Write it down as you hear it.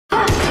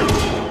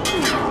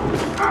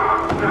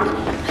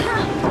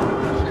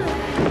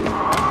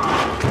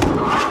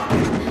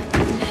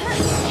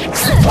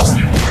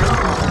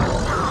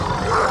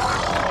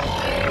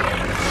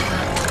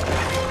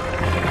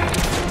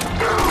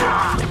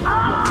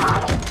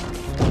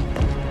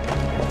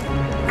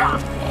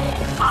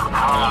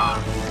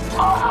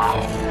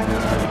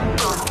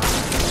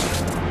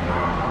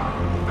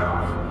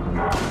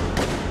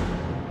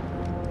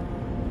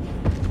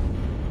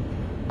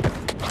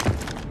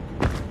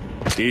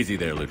Easy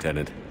there,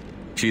 Lieutenant.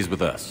 She's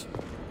with us.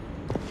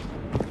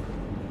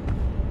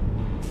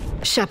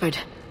 Shepard,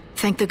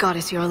 thank the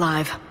goddess you're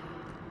alive.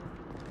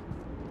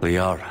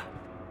 Liara.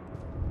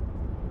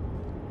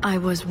 I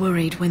was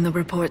worried when the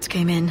reports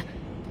came in.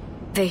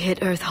 They hit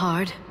Earth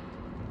hard.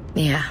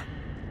 Yeah.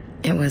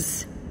 It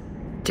was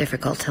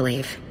difficult to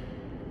leave.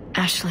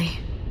 Ashley,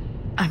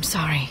 I'm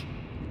sorry.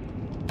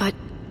 But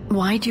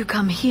why'd you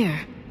come here?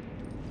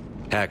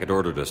 Hackett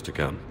ordered us to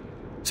come.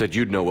 Said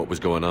you'd know what was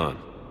going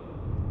on.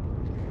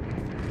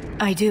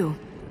 I do.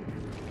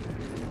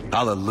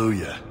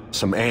 Hallelujah.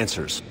 Some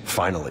answers,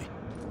 finally.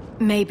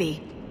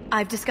 Maybe.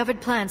 I've discovered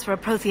plans for a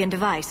Prothean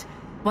device.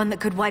 One that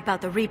could wipe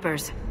out the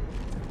Reapers.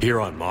 Here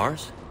on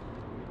Mars?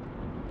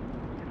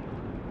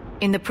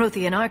 In the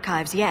Prothean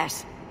archives,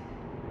 yes.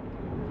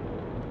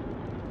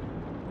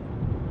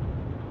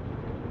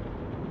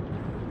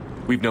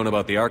 We've known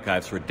about the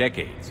archives for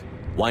decades.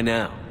 Why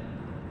now?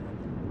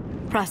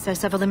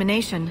 Process of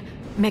elimination,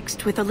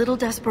 mixed with a little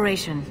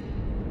desperation.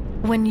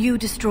 When you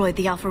destroyed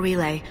the Alpha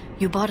Relay,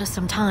 you bought us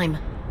some time.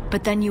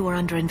 But then you were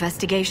under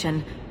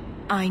investigation.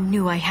 I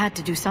knew I had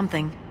to do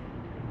something.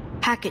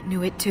 Hackett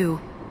knew it too.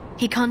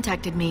 He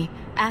contacted me,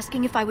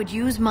 asking if I would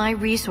use my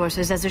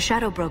resources as a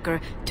shadow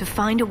broker to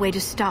find a way to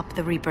stop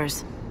the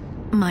Reapers.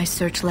 My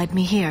search led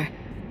me here.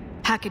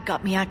 Hackett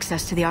got me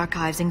access to the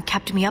archives and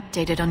kept me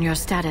updated on your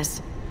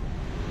status.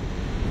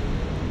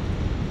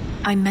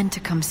 I meant to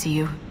come see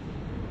you,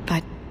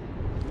 but...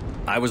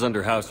 I was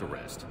under house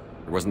arrest.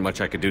 There wasn't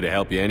much I could do to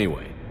help you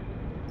anyway.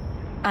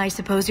 I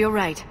suppose you're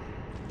right.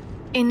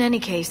 In any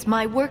case,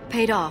 my work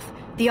paid off.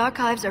 The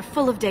archives are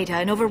full of data,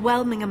 an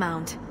overwhelming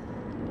amount.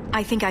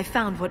 I think I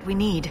found what we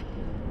need.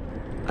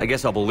 I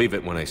guess I'll believe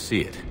it when I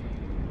see it.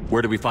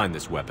 Where do we find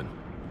this weapon?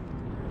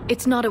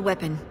 It's not a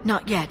weapon,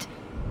 not yet.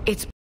 It's